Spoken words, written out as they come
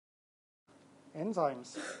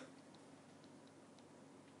Enzymes.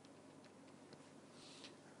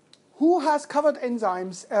 Who has covered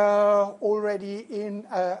enzymes already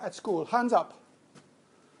at school? Hands up.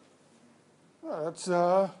 That's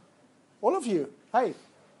all of you. Hey,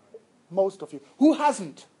 most of you. Who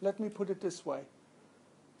hasn't? Let me put it this way.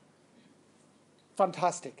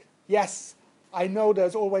 Fantastic. Yes, I know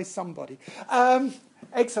there's always somebody.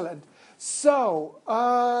 Excellent.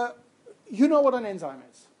 So, you know what an enzyme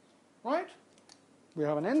is, right? We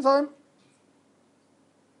have an enzyme.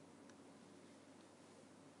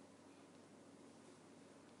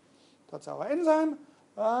 That's our enzyme.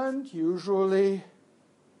 And usually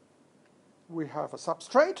we have a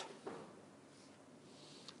substrate.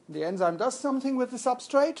 The enzyme does something with the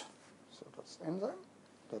substrate. So that's the enzyme.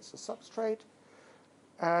 That's the substrate.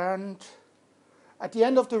 And at the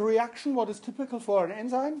end of the reaction, what is typical for an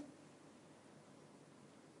enzyme?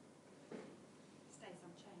 Stays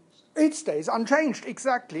unchanged. It stays unchanged,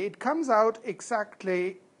 exactly. It comes out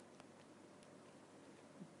exactly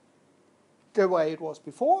the way it was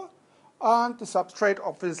before. And the substrate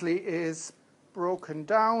obviously is broken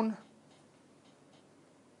down.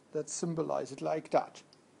 Let's symbolize it like that.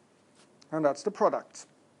 And that's the product.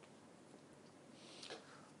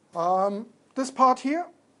 This part here,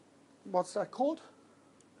 what's that called?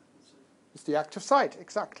 It's the active site,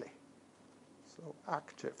 exactly. So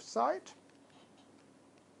active site.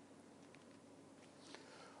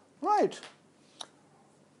 Right.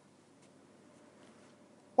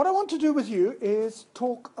 What I want to do with you is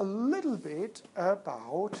talk a little bit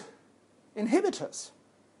about inhibitors.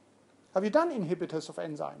 Have you done inhibitors of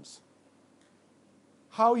enzymes?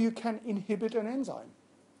 How you can inhibit an enzyme?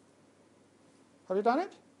 Have you done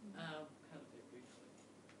it? Kind of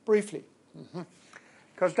briefly. Briefly.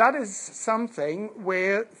 Because that is something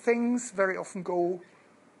where things very often go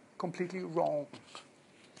completely wrong.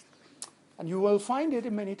 And you will find it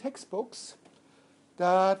in many textbooks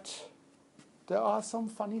that there are some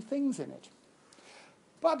funny things in it.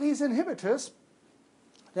 But these inhibitors,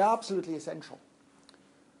 they're absolutely essential.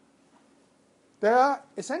 They're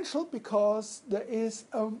essential because there is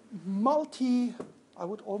a I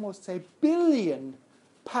would almost say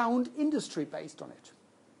billion-pound industry based on it.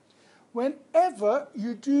 Whenever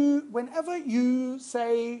you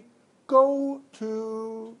say, go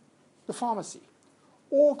to the pharmacy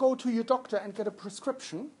or go to your doctor and get a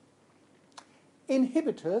prescription,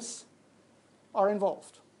 inhibitors are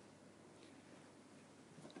involved.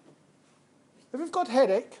 If you've got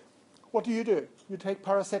headache, what do? You take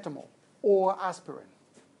paracetamol or aspirin.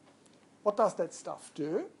 What does that stuff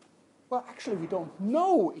do? Well, actually, we don't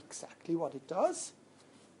know exactly what it does,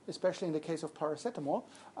 especially in the case of paracetamol.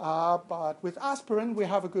 But with aspirin, we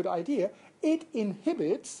have a good idea. It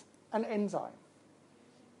inhibits an enzyme.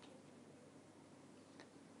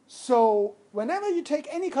 So whenever you take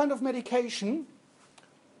any kind of medication,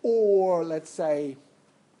 or let's say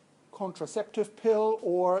contraceptive pill,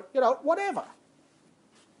 or whatever,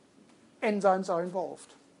 enzymes are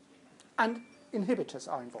involved, and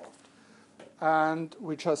inhibitors are involved. And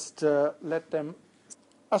we just let them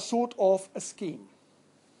a sort of a scheme.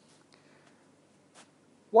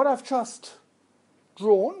 What I've just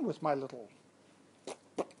drawn with my little,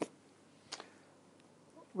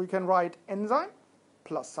 we can write enzyme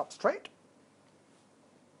plus substrate.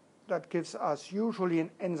 That gives us usually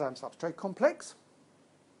an enzyme substrate complex.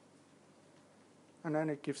 And then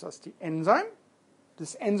it gives us the enzyme.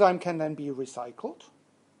 This enzyme can then be recycled,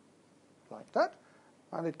 like that.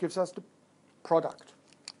 And it gives us the product.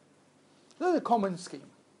 This is a common scheme.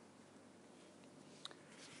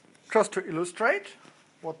 Just to illustrate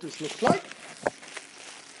what this looks like.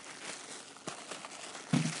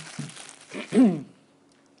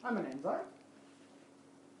 I'm an enzyme.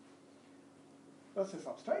 That's the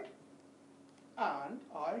substrate. And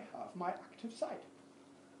I have my active site.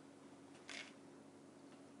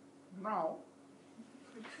 Now,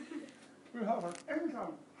 we have an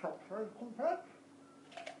enzyme substrate complex.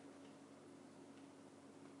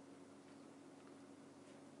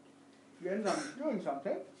 The enzyme is doing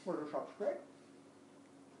something for the substrate.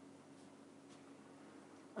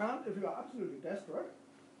 And if you are absolutely desperate,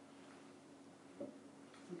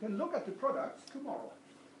 you can look at the products tomorrow.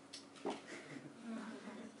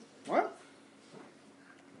 What?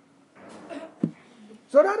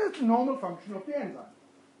 So that is the normal function of the enzyme.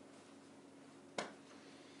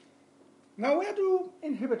 Now where do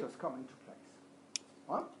inhibitors come into place?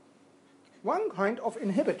 Well, one kind of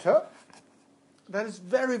inhibitor that is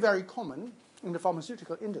very, very common in the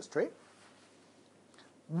pharmaceutical industry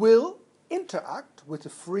will interact with a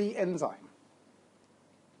free enzyme.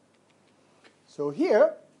 So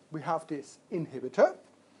here we have this inhibitor.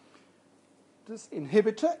 this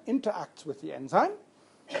inhibitor interacts with the enzyme,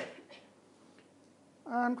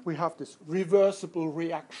 and we have this reversible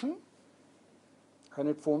reaction, and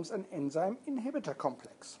it forms an enzyme inhibitor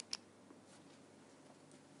complex.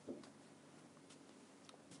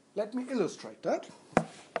 Let me illustrate that.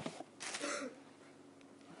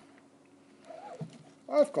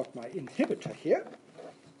 I've got my inhibitor here.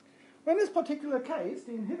 In this particular case,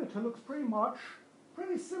 the inhibitor looks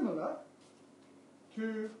pretty similar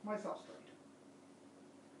to my substrate.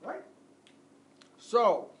 Right?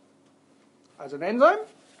 So, as an enzyme,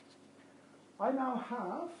 I now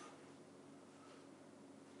have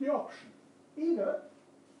the option. Either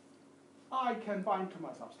I can bind to my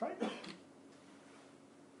substrate,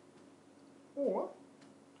 or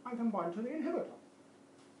I can bind to the inhibitor.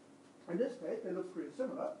 In this case, they look pretty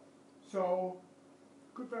similar, so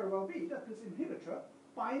it could very well be that this inhibitor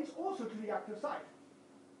binds also to the active site.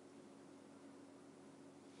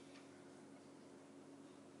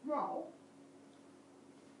 Now,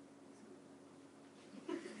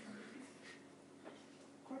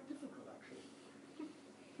 quite difficult actually.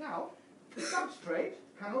 Now, the substrate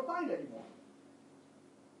cannot bind anymore.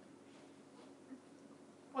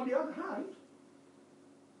 On the other hand,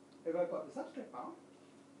 if I've got the substrate bound,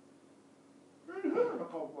 the inhibitor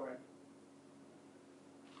can't go in.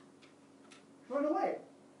 Thrown away.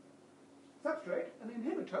 Substrate and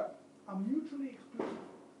inhibitor are mutually exclusive.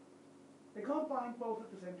 They can't bind both at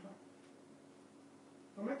the same time.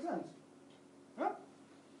 Does that make sense? Yeah?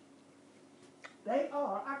 They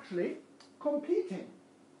are actually competing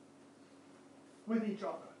with each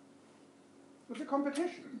other. It's a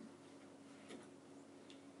competition.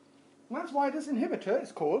 And that's why this inhibitor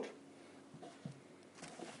is called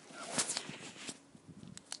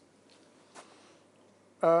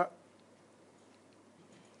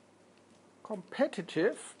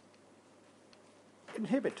competitive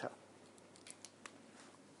inhibitor.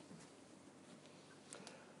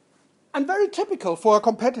 And very typical for a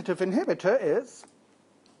competitive inhibitor is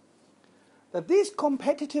that these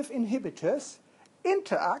competitive inhibitors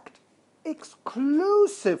interact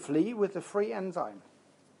exclusively with the free enzyme.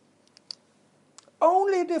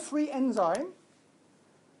 Only the free enzyme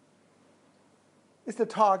is the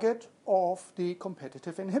target of the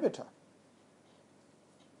competitive inhibitor.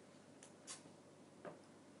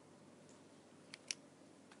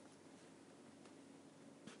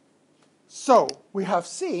 So, we have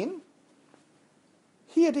seen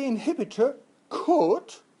here the inhibitor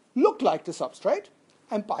could look like the substrate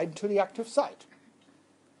and bind to the active site.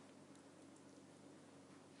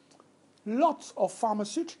 Lots of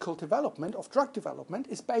pharmaceutical development, of drug development,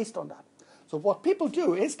 is based on that. So what people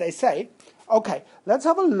do is they say, okay, let's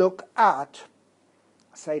have a look at,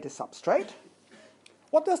 say, the substrate.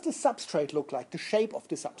 What does the substrate look like, the shape of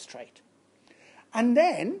the substrate? And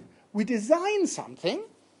then we design something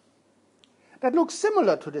that looks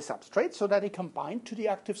similar to the substrate so that it can bind to the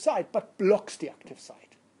active site but blocks the active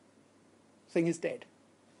site. Thing is dead.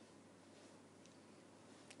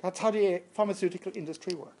 That's how the pharmaceutical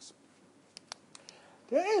industry works.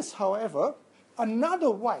 There is, however,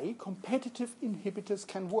 another way competitive inhibitors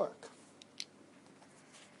can work.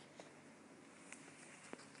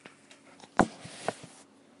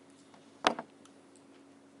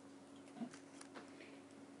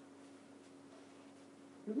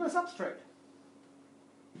 Here's my substrate.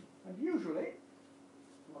 And usually,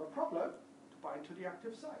 not a problem to bind to the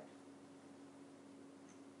active site.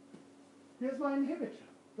 Here's my inhibitor.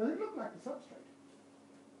 Does it look like the substrate?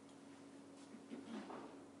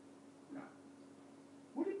 No.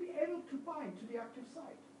 Would it be able to bind to the active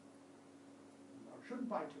site? No, it shouldn't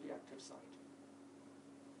bind to the active site.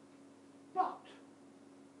 But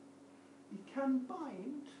it can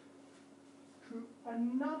bind to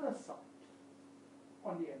another site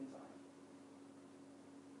on the enzyme.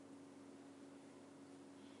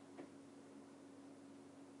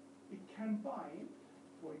 It can bind,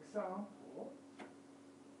 for example,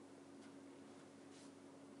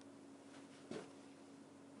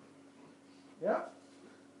 yeah.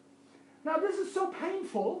 Now this is so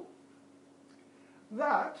painful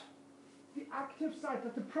that the active site,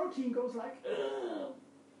 that the protein goes like, ugh.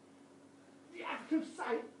 The active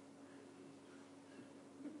site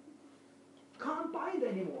can't bind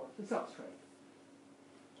anymore, the substrate.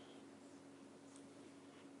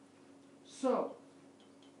 So,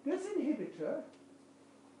 this inhibitor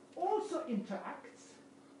also interacts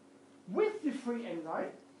with the free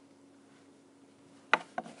enzyme.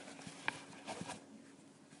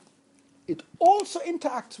 It also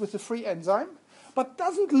interacts with the free enzyme, but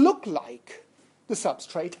doesn't look like the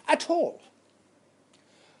substrate at all.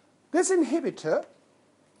 This inhibitor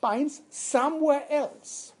binds somewhere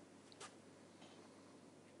else.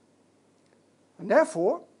 And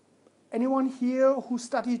therefore, anyone here who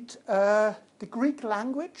studied the Greek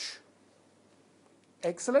language?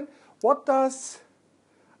 Excellent. What does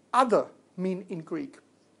other mean in Greek?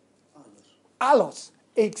 Allos.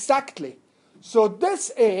 Exactly. So this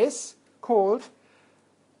is called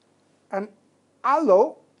an allosteric.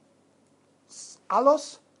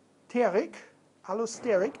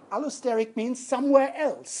 Allosteric means somewhere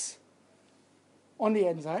else on the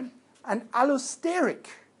enzyme. An allosteric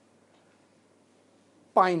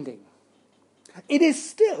binding. It is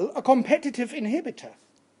still a competitive inhibitor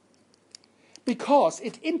because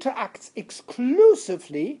it interacts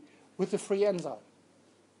exclusively with the free enzyme.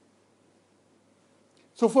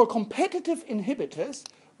 So for competitive inhibitors,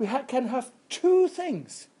 we can have two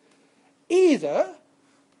things. Either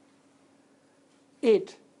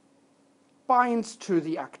it binds to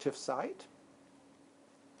the active site,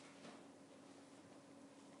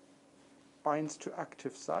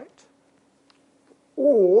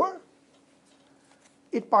 or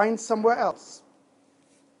it binds somewhere else.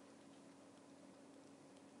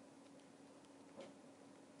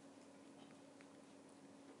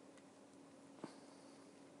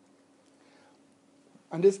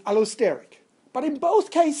 And is allosteric. But in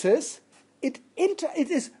both cases, it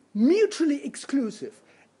is mutually exclusive.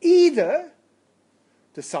 Either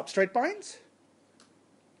the substrate binds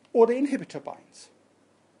or the inhibitor binds.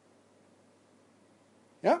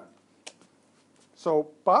 Yeah? So,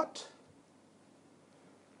 but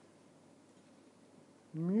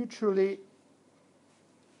mutually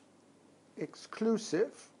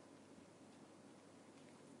exclusive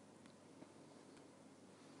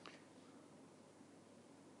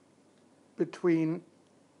between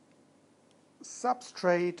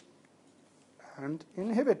substrate and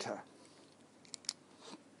inhibitor.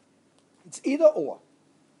 It's either or.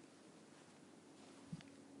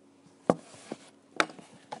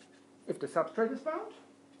 If the substrate is bound,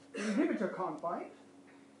 the inhibitor can't bind.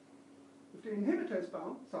 If the inhibitor is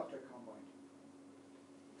bound, substrate can't bind.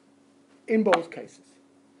 In both cases.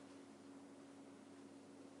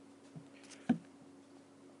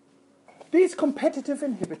 These competitive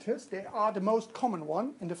inhibitors, they are the most common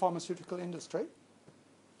one in the pharmaceutical industry.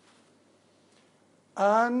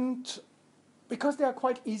 And because they are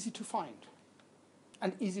quite easy to find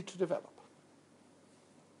and easy to develop.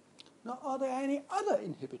 Now, are there any other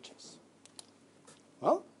inhibitors?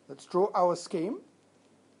 Well, let's draw our scheme.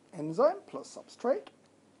 Enzyme plus substrate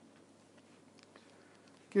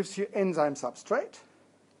gives you enzyme substrate,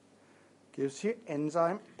 gives you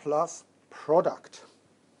enzyme plus product.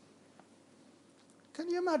 Can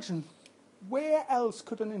you imagine where else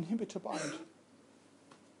could an inhibitor bind?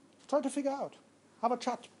 Try to figure out. Have a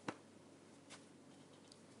chat.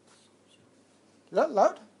 Is that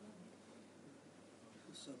loud?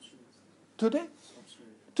 To the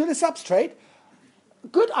substrate.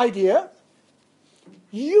 Good idea.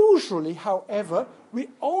 Usually, however, we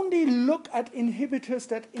only look at inhibitors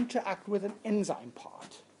that interact with an enzyme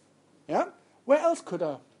part. Yeah? Where else could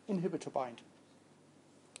an inhibitor bind?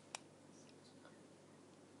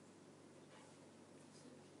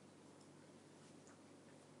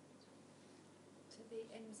 To the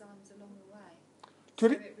enzymes along the way. To So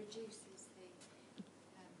the, it reduces the...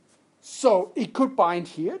 so it could bind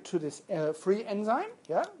here to this free enzyme.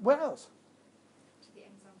 Yeah? Where else? to the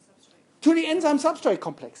enzyme substrate. To the enzyme substrate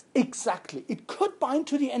complex. Exactly. It could bind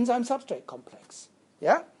to the enzyme substrate complex.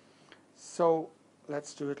 Yeah? So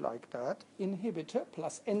let's do it like that. Inhibitor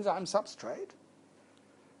plus enzyme substrate.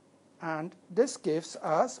 And this gives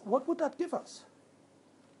us, what would that give us?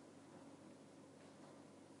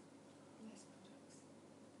 Less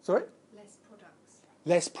products. Sorry? Less products.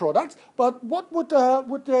 Less products. But what would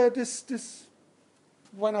this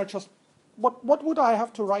when I just what would I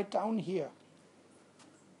have to write down here?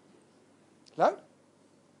 Hello?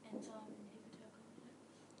 Enzyme inhibitor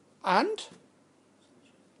complex. And?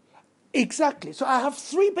 Exactly. So I have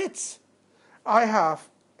 3 bits. I have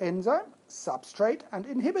enzyme, substrate, and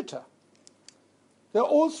inhibitor. They're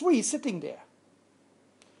all 3 sitting there.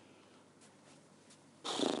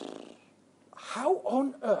 How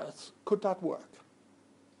on earth could that work?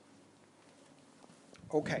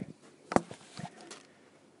 Okay.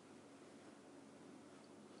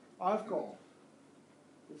 I've got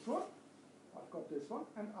this one, I've got this one,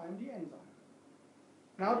 and I'm the enzyme.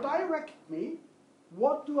 Now direct me,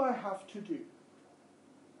 what do I have to do?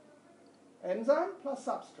 Enzyme plus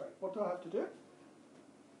substrate. What do I have to do?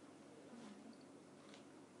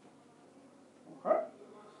 Okay.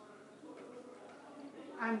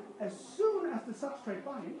 And as soon as the substrate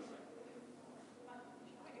binds,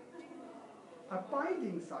 a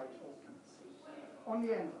binding site opens on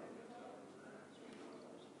the enzyme.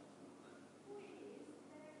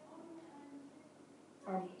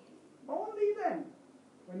 Only then,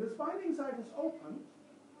 when this binding site is open,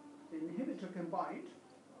 the inhibitor can bind,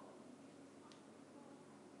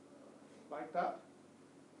 like that.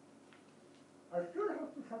 I still have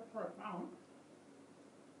the substrate bound,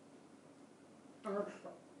 and let's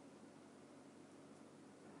stop.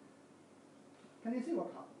 Can you see what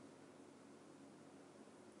happens?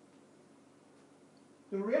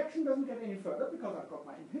 The reaction doesn't get any further because I've got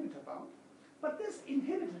my inhibitor bound, but this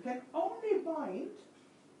inhibitor can only bind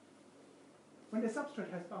when the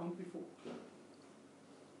substrate has bound before.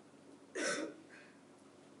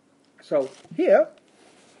 So here,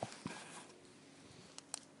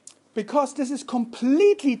 because this is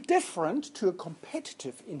completely different to a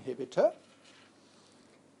competitive inhibitor,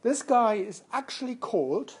 this guy is actually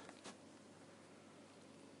called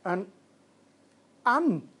an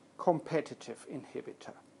uncompetitive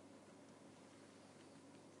inhibitor.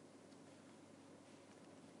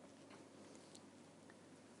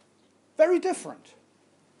 Very different.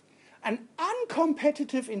 An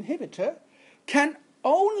uncompetitive inhibitor can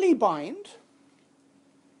only bind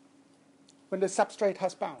when the substrate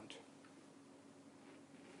has bound.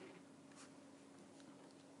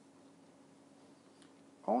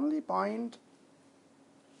 Only bind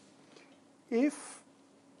if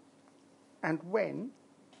and when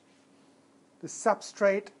the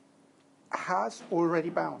substrate has already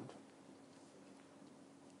bound.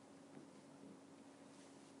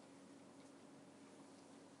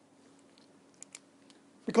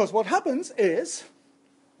 Because what happens is,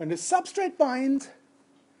 when the substrate binds,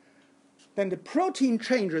 then the protein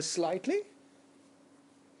changes slightly,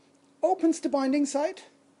 opens the binding site,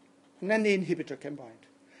 and then the inhibitor can bind.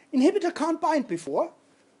 Inhibitor can't bind before.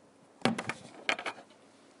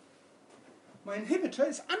 My inhibitor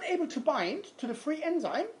is unable to bind to the free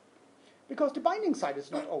enzyme because the binding site is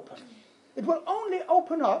not open. It will only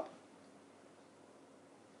open up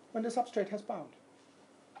when the substrate has bound.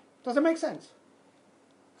 Does that make sense?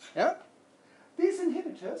 Yeah? These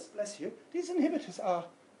inhibitors, bless you, these inhibitors are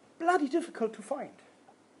bloody difficult to find.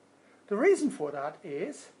 The reason for that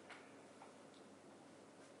is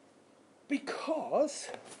because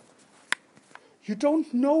you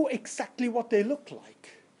don't know exactly what they look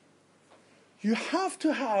like. You have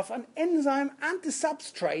to have an enzyme and the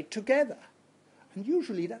substrate together. And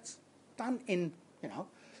usually that's done in,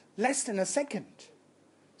 less than a second.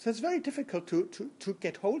 So it's very difficult to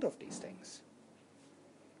get hold of these things.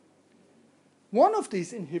 One of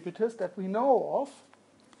these inhibitors that we know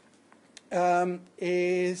of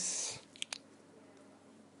is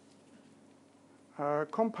a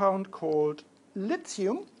compound called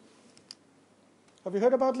lithium. Have you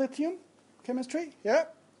heard about lithium chemistry? Yeah?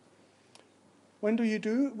 When do you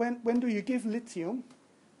give lithium?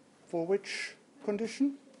 For which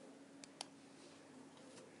condition?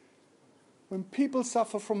 When people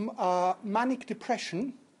suffer from manic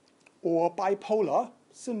depression or bipolar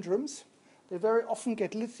syndromes, they very often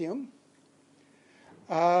get lithium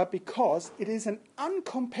because it is an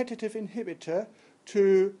uncompetitive inhibitor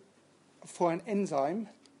for an enzyme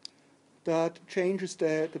that changes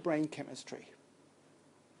the brain chemistry.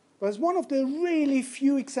 But it's one of the really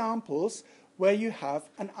few examples where you have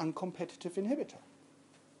an uncompetitive inhibitor.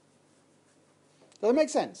 Does that make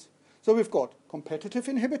sense? So we've got competitive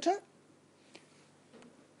inhibitor.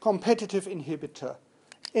 Competitive inhibitor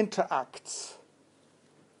interacts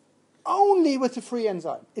only with the free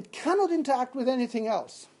enzyme. It cannot interact with anything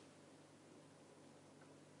else.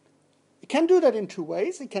 It can do that in two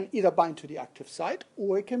ways. It can either bind to the active site,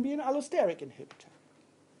 or it can be an allosteric inhibitor.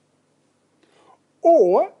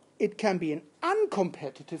 Or it can be an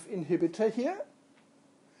uncompetitive inhibitor here,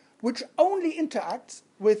 which only interacts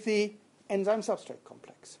with the enzyme-substrate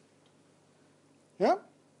complex. Yeah?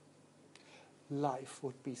 Life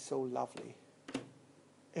would be so lovely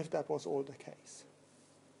if that was all the case.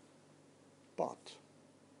 But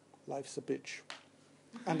life's a bitch.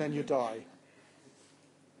 And then you die.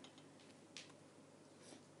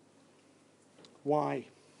 Why?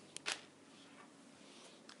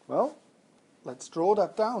 Well, let's draw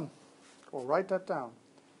that down, or write that down.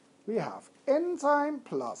 We have enzyme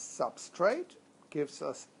plus substrate gives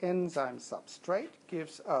us enzyme substrate,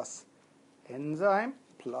 gives us enzyme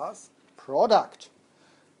plus product.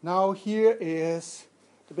 Now here is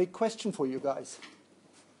the big question for you guys.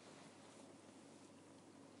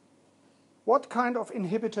 What kind of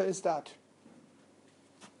inhibitor is that?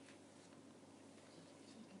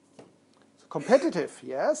 It's competitive,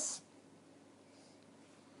 yes.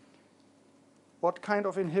 What kind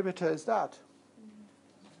of inhibitor is that?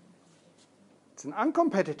 It's an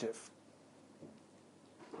uncompetitive.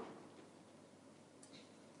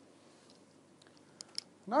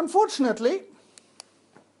 And unfortunately,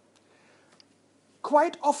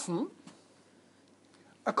 quite often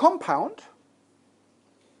a compound,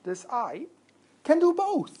 this I, can do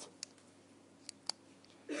both.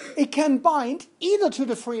 It can bind either to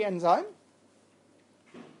the free enzyme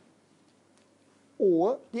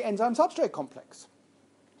or the enzyme substrate complex.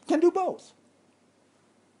 It can do both.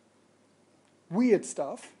 Weird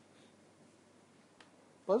stuff,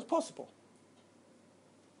 but it's possible.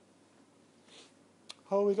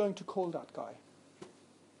 How are we going to call that guy?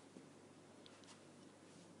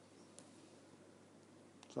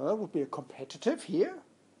 So that would be a competitive here.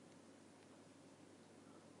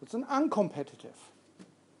 It's an uncompetitive.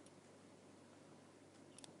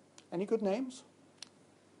 Any good names?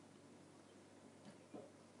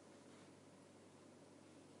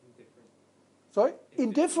 Indifferent. Sorry?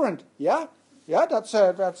 Indifferent. Yeah. Yeah,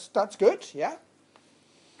 that's good. Yeah.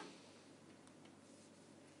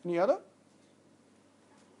 Any other?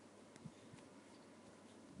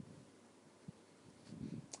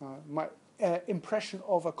 My impression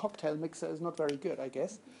of a cocktail mixer is not very good, I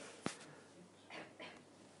guess.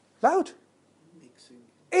 Loud. Mixing.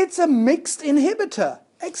 It's a mixed inhibitor.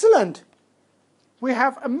 Excellent. We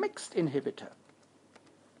have a mixed inhibitor.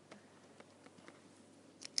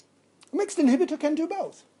 A mixed inhibitor can do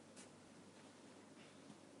both.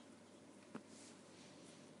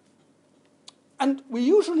 And we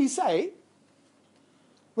usually say,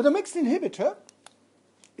 with a mixed inhibitor,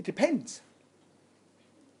 it depends.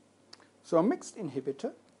 So a mixed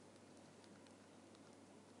inhibitor,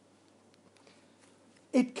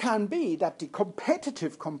 it can be that the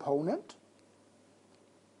competitive component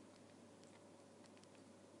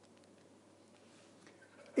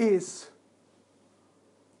is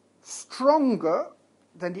stronger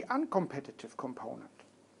than the uncompetitive component.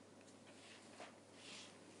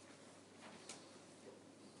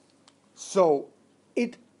 So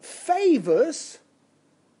it favors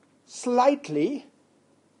slightly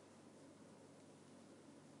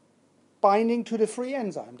binding to the free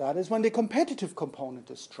enzyme. That is when the competitive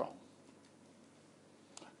component is strong.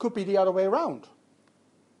 Could be the other way around.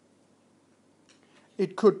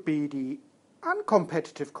 It could be the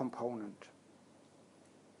uncompetitive component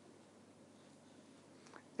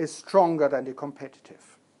is stronger than the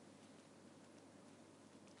competitive.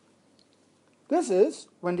 This is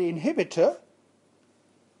when the inhibitor,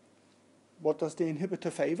 what does the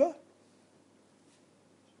inhibitor favor?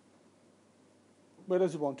 Where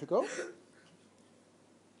does it want to go?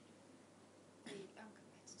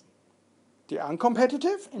 The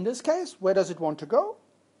uncompetitive, in this case, where does it want to go?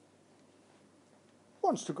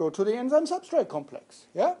 Wants to go to the enzyme substrate complex.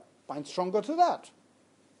 Yeah? Bind stronger to that.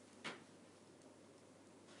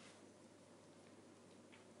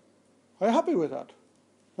 Are you happy with that?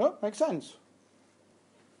 Yeah, makes sense.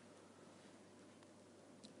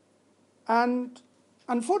 And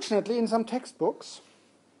unfortunately, in some textbooks,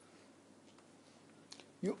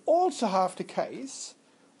 you also have the case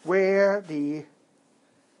where the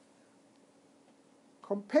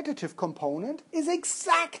competitive component is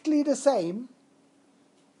exactly the same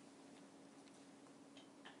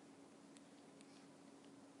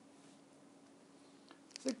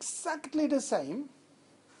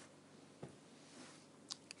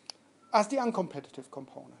as the uncompetitive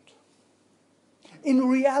component. In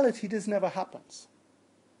reality, this never happens.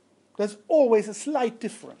 There's always a slight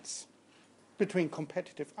difference between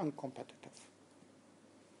competitive and uncompetitive.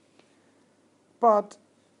 But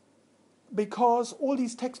because all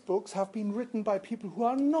these textbooks have been written by people who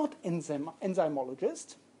are not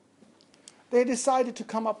enzymologists, they decided to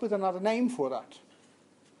come up with another name for that,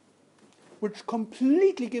 which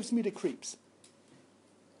completely gives me the creeps.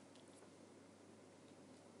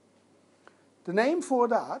 The name for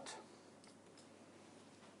that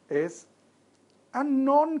is a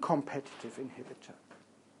non-competitive inhibitor.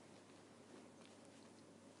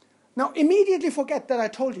 Now, immediately forget that I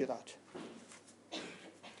told you that.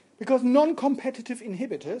 Because non-competitive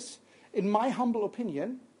inhibitors, in my humble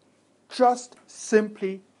opinion, just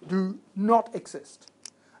simply do not exist.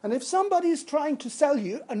 And if somebody is trying to sell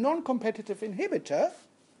you a non-competitive inhibitor,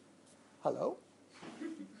 hello?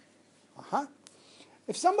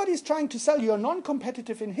 If somebody is trying to sell you a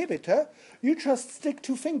non-competitive inhibitor, you just stick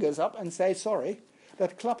two fingers up and say, sorry,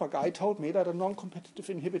 that Klapper guy told me that a non-competitive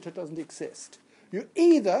inhibitor doesn't exist. You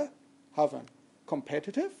either have a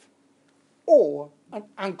competitive or an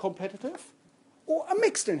uncompetitive or a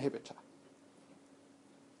mixed inhibitor.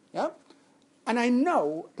 Yeah? And I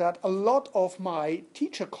know that a lot of my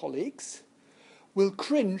teacher colleagues will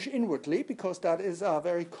cringe inwardly because that is a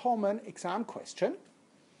very common exam question.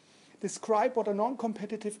 Describe what a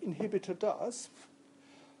non-competitive inhibitor does.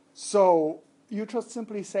 So you just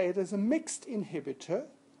simply say there's a mixed inhibitor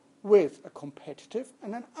with a competitive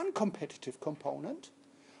and an uncompetitive component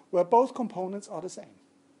where both components are the same.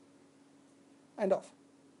 End of.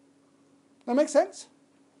 That makes sense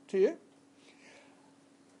to you?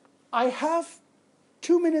 I have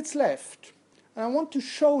 2 minutes left, and I want to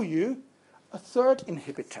show you a third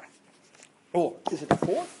inhibitor. Or is it a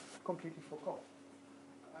fourth? Completely forgot.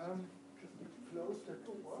 Just need to close the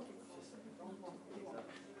door.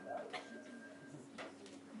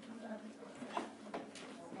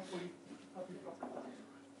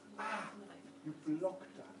 Ah, you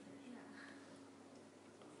blocked that.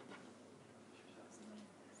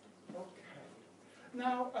 Okay.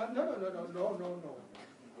 Now, no.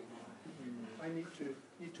 I need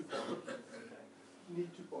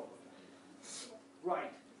to borrow.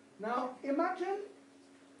 Right. Now, imagine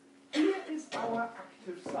here is our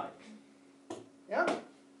active site. Yeah?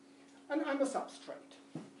 And I'm a substrate.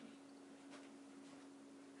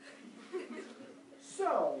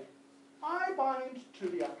 So, I bind to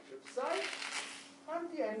the active site, and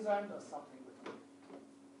the enzyme does something with it.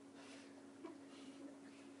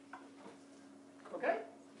 Okay?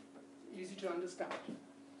 Easy to understand.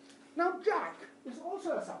 Now, Jack is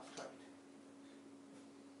also a substrate.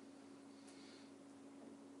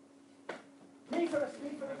 Me first.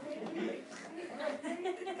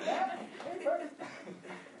 Yeah, me first.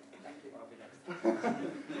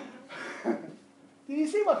 Did you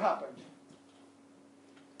see what happened?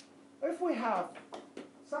 If we have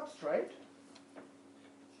substrate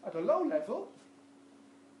at a low level,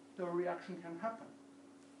 the reaction can happen.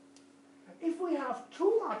 If we have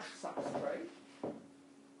too much substrate,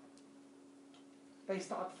 they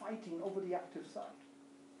start fighting over the active site.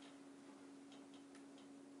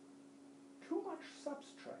 Too much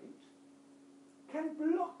substrate can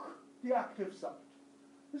block the active site.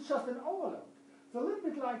 It's just an overload. It's a little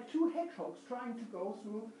bit like two hedgehogs trying to go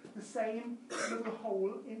through the same little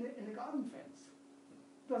hole in the garden fence.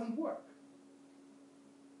 It doesn't work.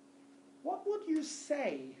 What would you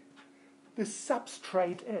say the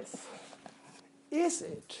substrate is? Is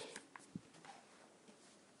it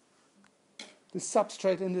the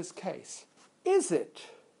substrate in this case? Is it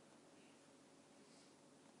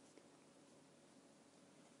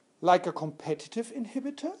like a competitive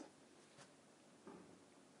inhibitor?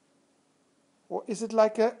 Or is it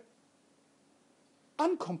like an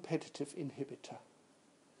uncompetitive inhibitor?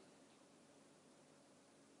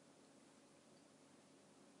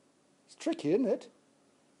 It's tricky, isn't it?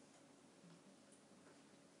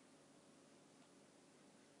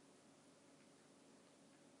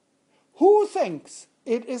 Who thinks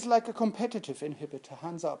it is like a competitive inhibitor?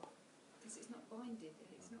 Hands up. Because it's not binded,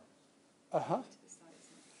 it's not Uh-huh. to the site,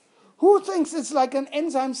 isn't it? Who thinks it's like an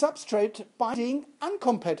enzyme substrate binding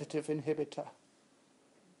uncompetitive inhibitor?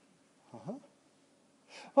 Uh-huh.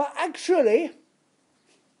 Well, actually,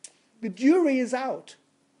 the jury is out.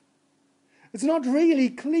 It's not really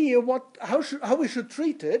clear how we should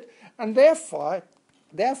treat it, and therefore,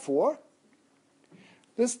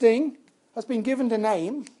 this thing has been given the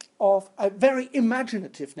name of a very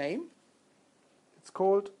imaginative name. It's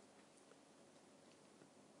called.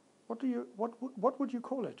 What would you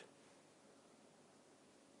call it?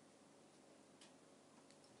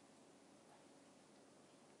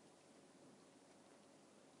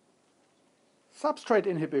 Substrate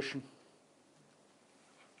inhibition.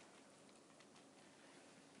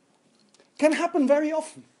 Can happen very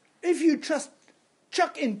often. If you just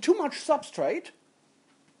chuck in too much substrate,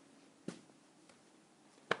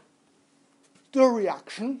 the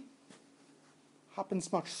reaction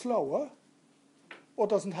happens much slower or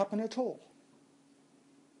doesn't happen at all.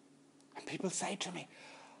 And people say to me,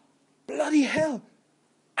 bloody hell,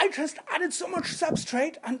 I just added so much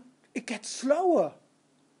substrate and it gets slower.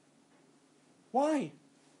 Why?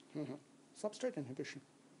 Substrate inhibition.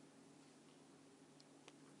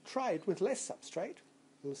 Try it with less substrate.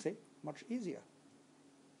 You'll see, much easier.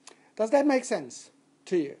 Does that make sense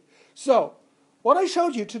to you? So, what I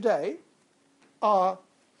showed you today are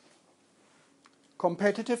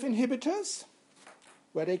competitive inhibitors,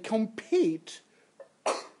 where they compete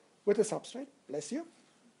with the substrate, bless you,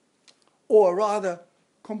 or rather,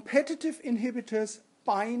 competitive inhibitors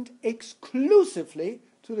bind exclusively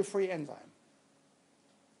to the free enzyme.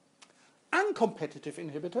 Uncompetitive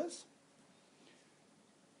inhibitors,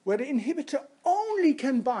 where the inhibitor only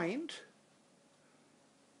can bind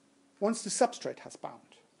once the substrate has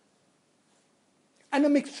bound. And a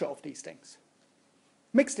mixture of these things.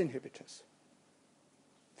 Mixed inhibitors.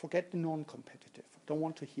 Forget the non-competitive. I don't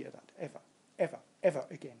want to hear that ever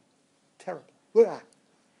again. Terrible. Blah.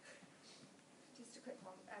 Just a quick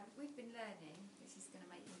one. We've been learning, this is going to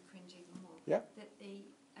make you cringe even more, Yeah. that the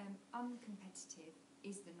uncompetitive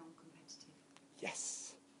is the non-competitive.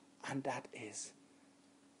 Yes. And that is...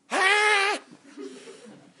 Ah!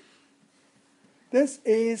 This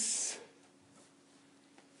is...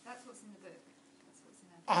 That's what's in the book. That's what's in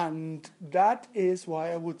there. And that is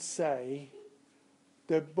why I would say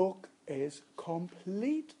the book is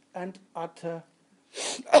complete and utter...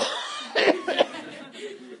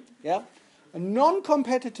 Yeah? A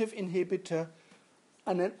non-competitive inhibitor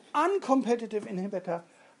and an uncompetitive inhibitor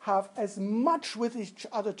have as much with each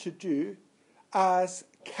other to do as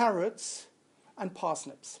carrots and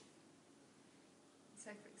parsnips.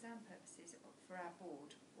 So for exam purposes, for our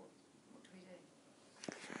board, what do we do?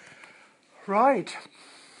 Right.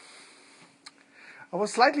 I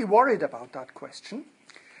was slightly worried about that question.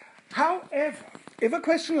 However, if a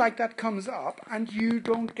question like that comes up and you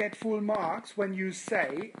don't get full marks when you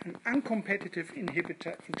say an uncompetitive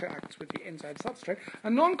inhibitor interacts with the enzyme substrate, a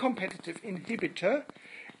non-competitive inhibitor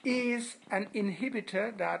is an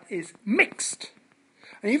inhibitor that is mixed.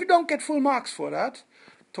 And if you don't get full marks for that,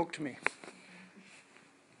 talk to me.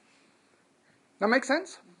 That makes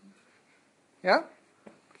sense? Yeah?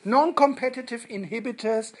 Non-competitive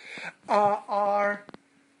inhibitors are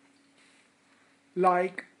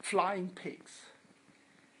like flying pigs.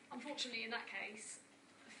 Unfortunately, in that case,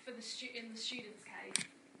 in the student's case,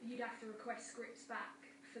 you'd have to request scripts back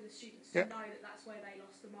for the students to know that that's where they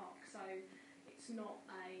lost the mark. So it's not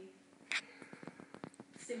a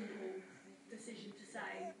simple decision to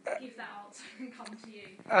say, give that answer and come to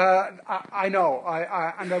you. I know,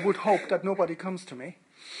 and I would hope that nobody comes to me.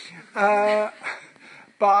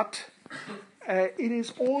 But it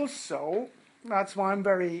is also, that's why I'm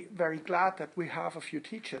very, very glad that we have a few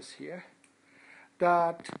teachers here,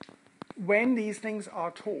 that when these things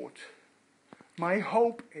are taught, my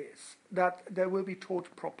hope is that they will be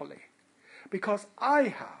taught properly. Because I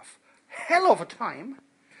have hell of a time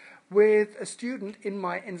with a student in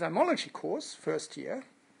my enzymology course, first year,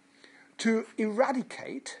 to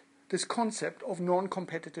eradicate this concept of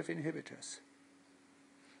non-competitive inhibitors.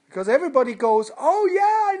 Because everybody goes, oh yeah,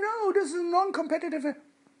 I know, this is a non-competitive...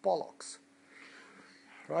 Bollocks.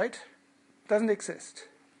 Right? Doesn't exist.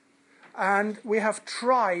 And we have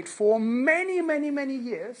tried for many, many, many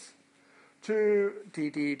years to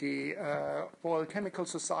the Royal Chemical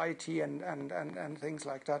Society and things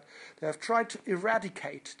like that. They have tried to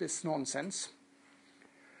eradicate this nonsense.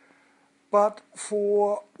 But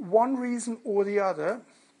for one reason or the other,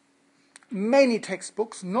 many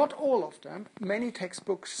textbooks, not all of them, many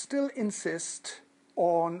textbooks still insist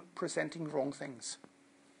on presenting wrong things.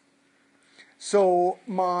 So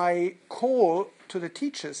my call to the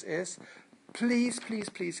teachers is, please, please,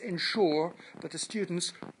 please ensure that the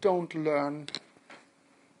students don't learn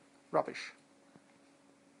rubbish.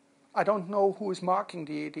 I don't know who is marking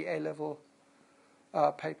the A-level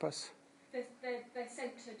papers. They're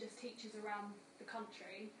sent to just teachers around the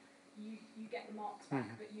country. You get the marks back,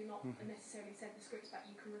 but you're not necessarily sent the scripts back.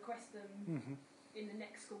 You can request them in the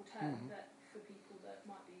next school term, but for people that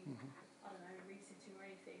might be, I don't know, resitting or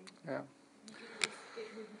anything,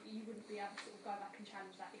 you wouldn't be able to sort of go back and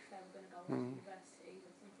challenge that if they were going to go on to university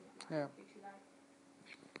or something like that. It would be too late.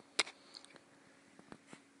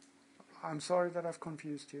 I'm sorry that I've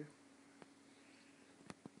confused you.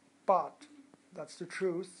 But that's the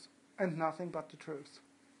truth and nothing but the truth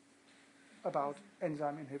about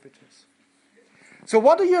enzyme inhibitors. So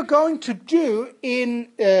what are you going to do in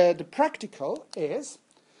the practical is,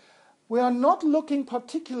 we are not looking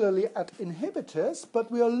particularly at inhibitors,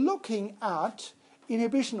 but we are looking at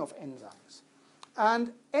inhibition of enzymes.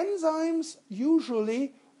 And enzymes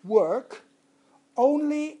usually work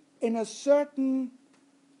only in a certain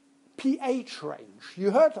pH range.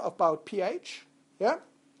 You heard about pH, yeah?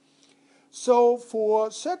 So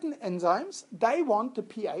for certain enzymes, they want the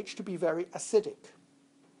pH to be very acidic.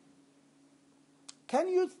 Can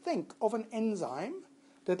you think of an enzyme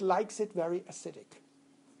that likes it very acidic?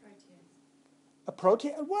 A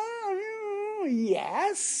protease? Well,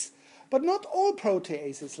 yes, but not all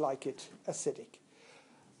proteases like it acidic.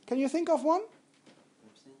 Can you think of one?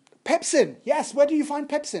 Pepsin. Yes, where do you find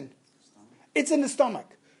pepsin? It's in the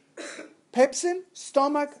stomach. Pepsin,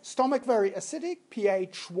 stomach very acidic,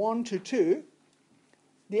 pH 1 to 2.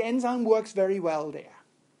 The enzyme works very well there.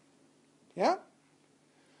 Yeah?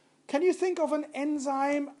 Can you think of an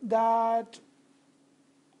enzyme that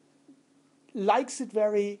likes it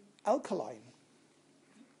very alkaline?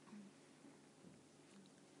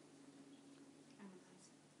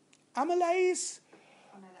 Amylase?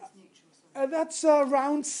 Oh no, that's neutral. Sorry. That's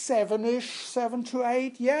around 7-ish, 7 to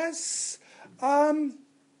 8, yes.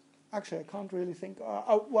 Actually, I can't really think.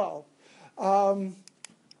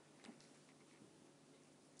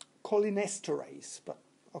 Cholinesterase, but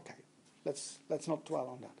okay. let's not dwell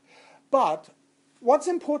on that. But what's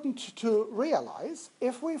important to realize,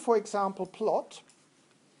 if we, for example, plot,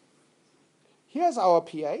 here's our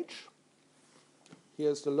pH,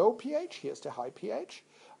 here's the low pH, here's the high pH,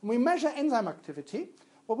 and we measure enzyme activity,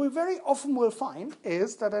 what we very often will find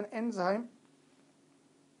is that an enzyme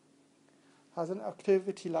has an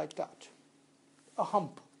activity like that, a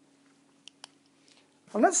hump.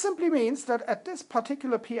 And that simply means that at this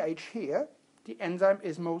particular pH here, the enzyme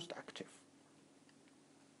is most active.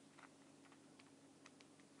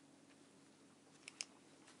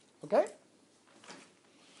 Okay?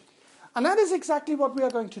 And that is exactly what we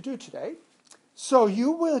are going to do today. So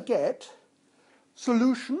you will get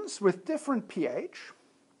solutions with different pH,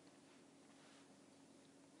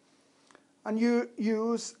 and you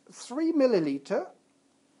use 3 milliliter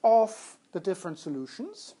of the different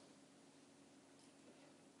solutions.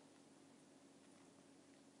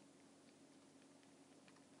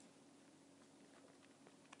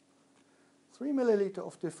 Three milliliter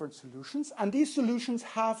of different solutions, and these solutions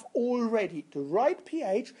have already the right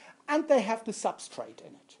pH and they have the substrate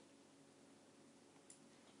in it.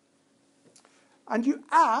 And you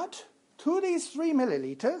add to these 3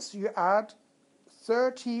 milliliters, you add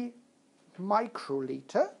 30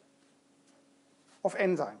 microliter of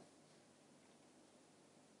enzyme.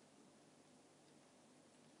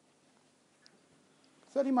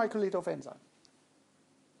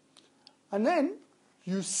 And then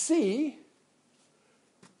you see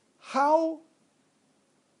how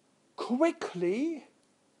quickly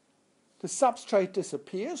the substrate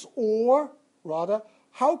disappears, or rather,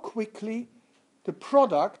 how quickly the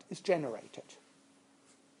product is generated.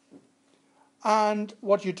 And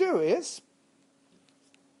what you do is,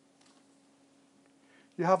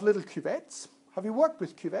 you have little cuvettes. Have you worked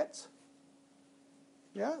with cuvettes?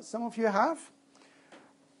 Yeah, some of you have.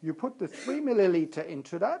 You put the 3 milliliter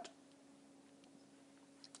into that.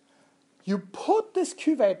 You put this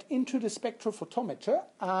cuvette into the spectrophotometer,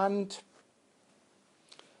 and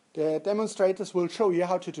the demonstrators will show you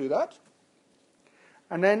how to do that.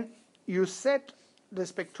 And then you set the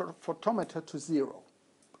spectrophotometer to 0.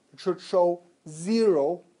 It should show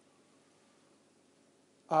 0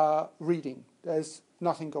 reading. There's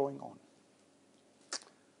nothing going on.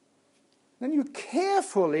 Then you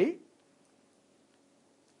carefully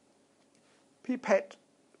pipette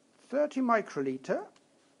 30 microliter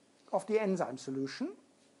of the enzyme solution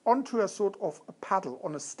onto a sort of a paddle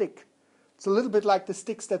on a stick. It's a little bit like the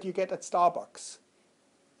sticks that you get at Starbucks.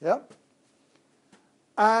 Yeah?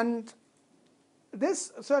 And this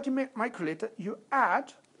 30 microliter you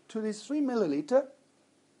add to this 3 milliliter,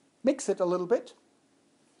 mix it a little bit,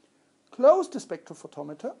 close the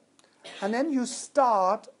spectrophotometer, and then you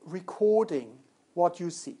start recording what you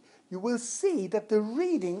see. You will see that the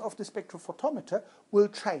reading of the spectrophotometer will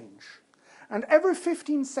change. And every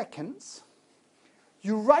 15 seconds,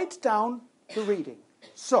 you write down the reading.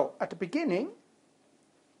 So, at the beginning,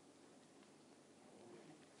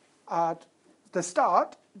 at the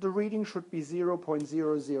start, the reading should be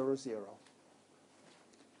 0.000.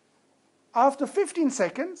 After 15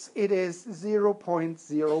 seconds, it is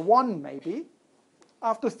 0.01 maybe.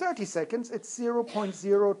 After 30 seconds, it's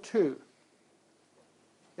 0.02.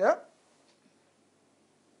 Yeah?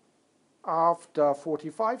 After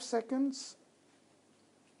 45 seconds,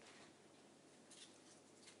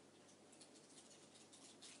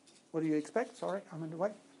 what do you expect? Sorry, I'm in the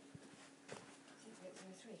way.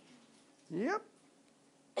 0.03. Yep.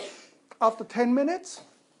 After 10 minutes,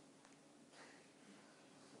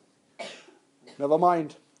 never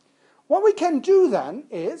mind. What we can do then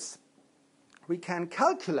is we can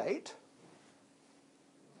calculate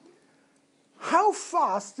how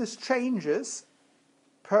fast this changes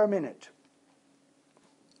per minute.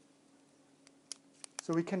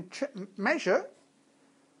 So we can measure.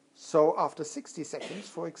 So after 60 seconds,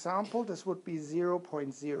 for example, this would be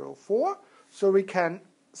 0.04. So we can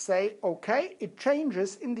say, okay, it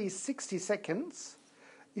changes in these 60 seconds.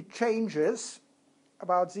 It changes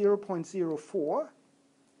about 0.04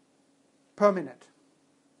 per minute.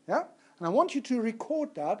 Yeah? And I want you to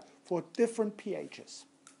record that for different pHs.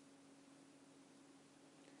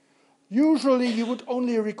 Usually you would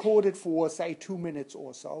only record it for, say, 2 minutes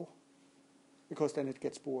or so, because then it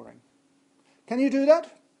gets boring. Can you do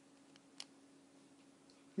that?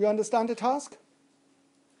 You understand the task?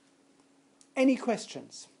 Any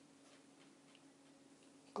questions?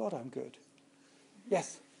 God, I'm good.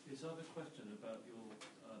 Yes? Is there a question about your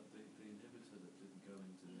the inhibitor that didn't go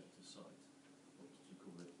into the active site? What did you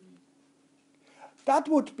call it? That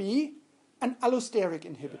would be an allosteric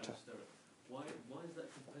inhibitor. Yeah, why is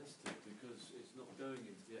that competitive? Because it's not going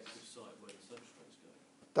into the active site where the substrate's going.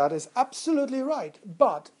 That is absolutely right.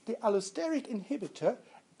 But the allosteric inhibitor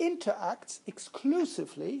interacts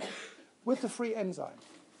exclusively with the free enzyme.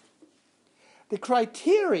 The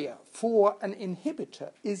criteria for an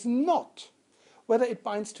inhibitor is not whether it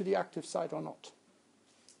binds to the active site or not.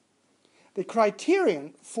 The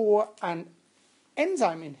criterion for an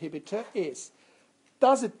enzyme inhibitor is,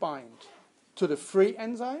 does it bind to the free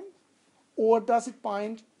enzyme or does it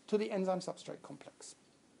bind to the enzyme substrate complex?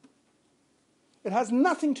 It has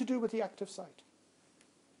nothing to do with the active site.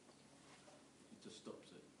 It just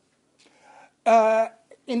stops it.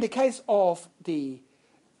 In the case of the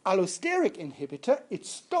allosteric inhibitor, it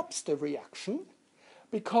stops the reaction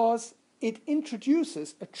because it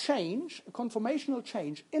introduces a change, a conformational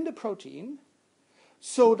change in the protein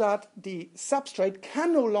so that the substrate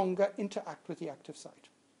can no longer interact with the active site.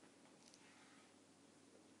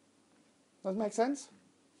 Does that make sense?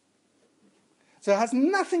 So it has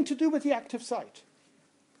nothing to do with the active site.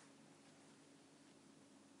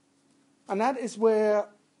 And that is where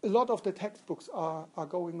a lot of the textbooks are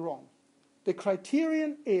going wrong. The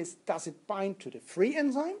criterion is, does it bind to the free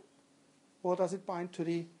enzyme or does it bind to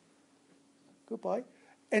the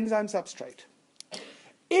enzyme substrate?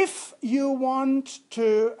 If you want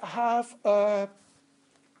to have I've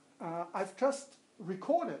just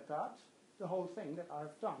recorded that, the whole thing that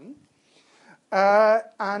I've done,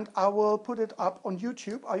 and I will put it up on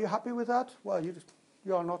YouTube. Are you happy with that? Well, you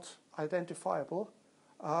are not identifiable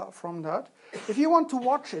from that. If you want to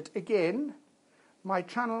watch it again, my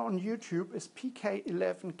channel on YouTube is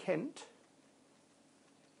PK11 Kent.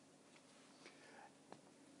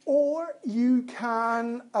 Or you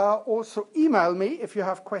can also email me if you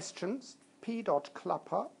have questions,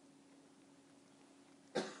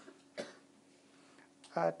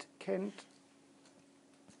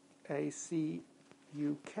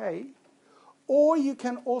 p.klapper@kent.ac.uk. Or you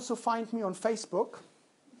can also find me on Facebook,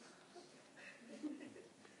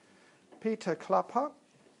 Peter Klapper.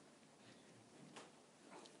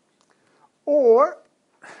 Or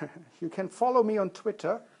you can follow me on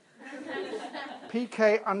Twitter,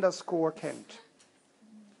 PK_Kent.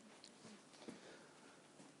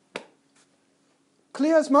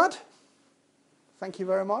 Clear as mud? Thank you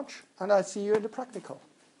very much, and I'll see you in the practical.